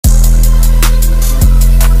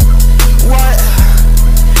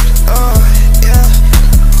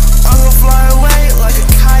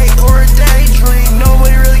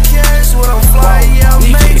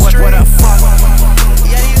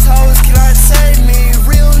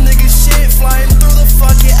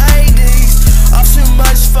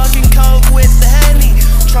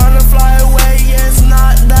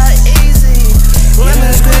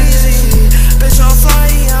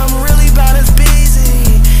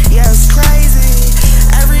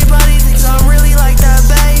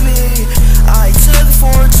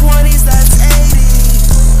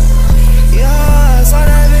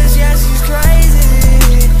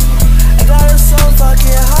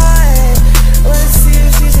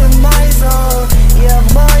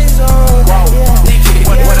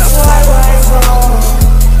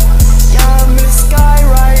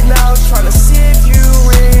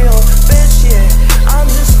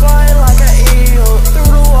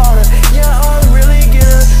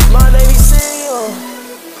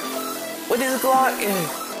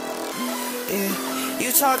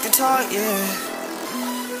talk, yeah.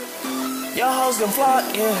 Your hoes gon' flock,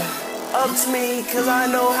 yeah. Up to me, cause I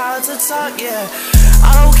know how to talk, yeah.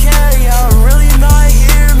 I don't care, yeah, I'm really not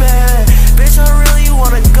here, man. Bitch, I really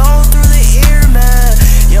wanna go through the ear, man.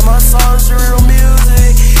 Yeah, my songs are real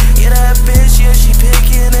music. Yeah, that bitch, yeah, she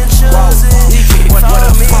picking and choosing.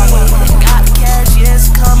 Follow me, got the cash, yeah,